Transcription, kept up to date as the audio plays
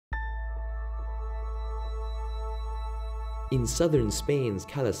In southern Spain's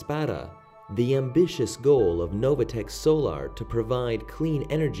Calaspara, the ambitious goal of Novatec Solar to provide clean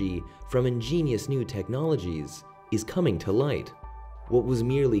energy from ingenious new technologies is coming to light. What was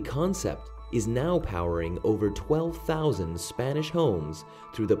merely concept is now powering over 12,000 Spanish homes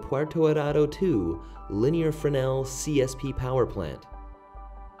through the Puerto Arado 2 linear Fresnel CSP power plant.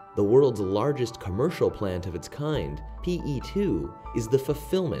 The world's largest commercial plant of its kind, PE2, is the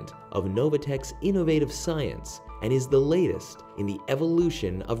fulfillment of Novatec's innovative science and is the latest in the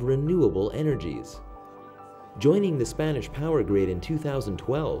evolution of renewable energies. Joining the Spanish power grid in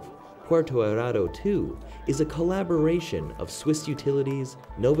 2012, Puerto Arado 2 is a collaboration of Swiss utilities,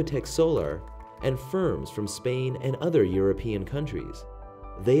 Novatec Solar, and firms from Spain and other European countries.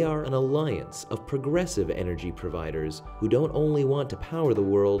 They are an alliance of progressive energy providers who don't only want to power the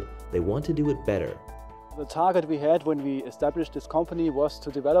world, they want to do it better. The target we had when we established this company was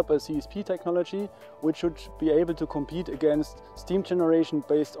to develop a CSP technology which should be able to compete against steam generation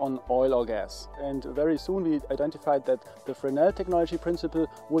based on oil or gas. And very soon we identified that the Fresnel technology principle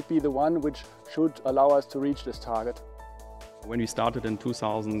would be the one which should allow us to reach this target. When we started in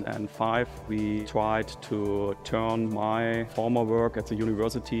 2005, we tried to turn my former work at the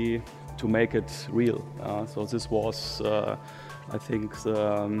university to make it real. So this was, I think,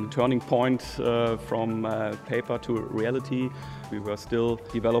 the turning point from paper to reality. We were still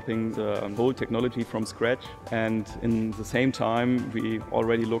developing the whole technology from scratch, and in the same time we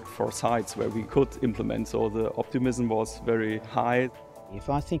already looked for sites where we could implement, so the optimism was very high. If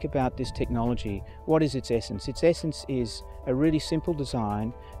I think about this technology, what is its essence? Its essence is a really simple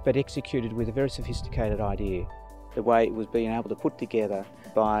design, but executed with a very sophisticated idea. The way it was being able to put together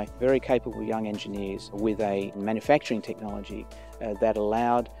by very capable young engineers with a manufacturing technology that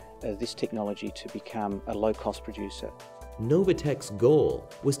allowed this technology to become a low-cost producer. Novatec's goal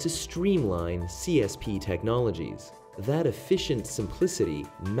was to streamline CSP technologies. That efficient simplicity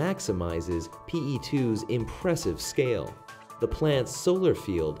maximizes PE2's impressive scale. The plant's solar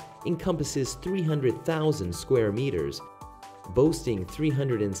field encompasses 300,000 square meters, boasting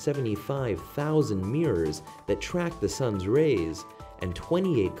 375,000 mirrors that track the sun's rays and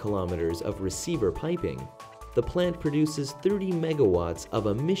 28 kilometers of receiver piping. The plant produces 30 megawatts of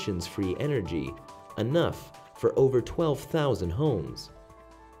emissions-free energy, enough for over 12,000 homes.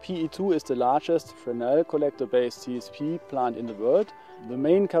 PE2 is the largest Fresnel collector-based CSP plant in the world. The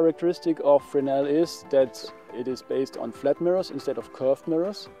main characteristic of Fresnel is that it is based on flat mirrors instead of curved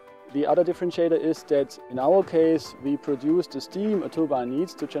mirrors. The other differentiator is that in our case we produce the steam a turbine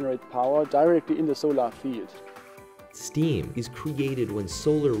needs to generate power directly in the solar field. Steam is created when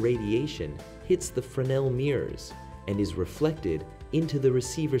solar radiation hits the Fresnel mirrors and is reflected into the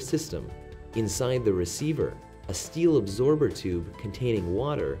receiver system. Inside the receiver, a steel absorber tube containing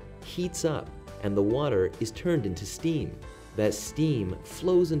water heats up and the water is turned into steam. That steam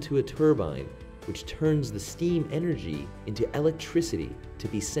flows into a turbine, which turns the steam energy into electricity to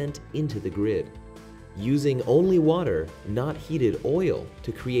be sent into the grid. Using only water, not heated oil,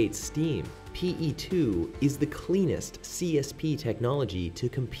 to create steam, PE2 is the cleanest CSP technology to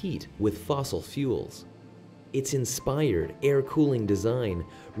compete with fossil fuels. Its inspired air cooling design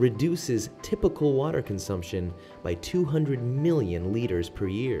reduces typical water consumption by 200 million liters per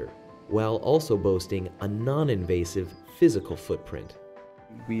year, while also boasting a non-invasive physical footprint.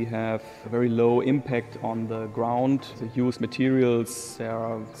 We have a very low impact on the ground. The used materials, there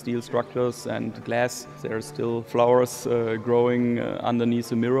are steel structures and glass. There are still flowers growing underneath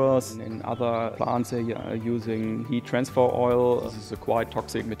the mirrors. In other plants they are using heat transfer oil. This is a quite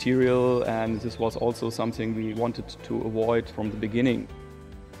toxic material, and this was also something we wanted to avoid from the beginning.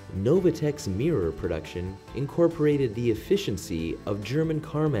 Novatec's mirror production incorporated the efficiency of German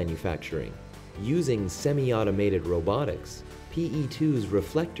car manufacturing. Using semi-automated robotics, PE2's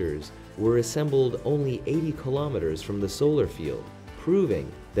reflectors were assembled only 80 kilometers from the solar field,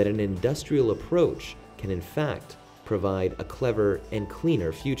 proving that an industrial approach can in fact provide a clever and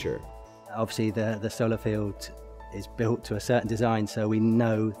cleaner future. Obviously the solar field is built to a certain design, so we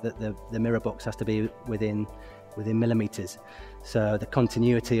know that the mirror box has to be within millimeters. So the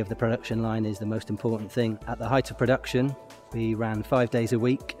continuity of the production line is the most important thing. At the height of production, we ran 5 days a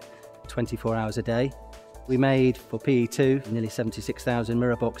week, 24 hours a day. We made, for PE2, nearly 76,000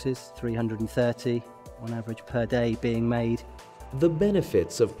 mirror boxes, 330 on average per day being made. The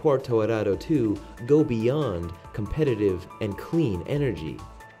benefits of Puerto Arado 2 go beyond competitive and clean energy.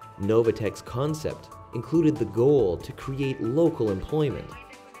 Novatec's concept included the goal to create local employment.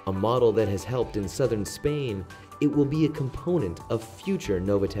 A model that has helped in southern Spain, it will be a component of future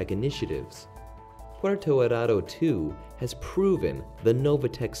Novatec initiatives. Puerto Arado 2 has proven the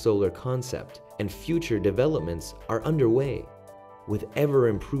Novatec solar concept, and future developments are underway. With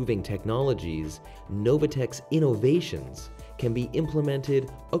ever-improving technologies, Novatec's innovations can be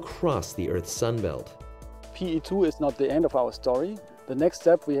implemented across the Earth's sunbelt. PE2 is not the end of our story. The next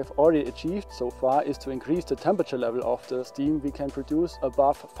step we have already achieved so far is to increase the temperature level of the steam we can produce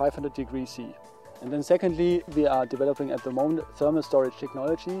above 500 degrees C. And then secondly, we are developing at the moment thermal storage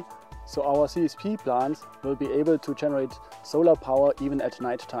technology, so our CSP plants will be able to generate solar power even at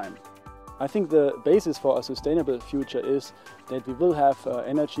night time. I think the basis for a sustainable future is that we will have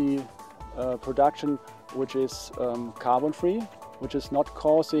energy production which is carbon-free, which is not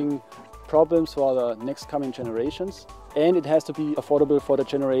causing problems for the next coming generations, and it has to be affordable for the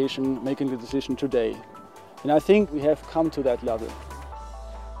generation making the decision today. And I think we have come to that level.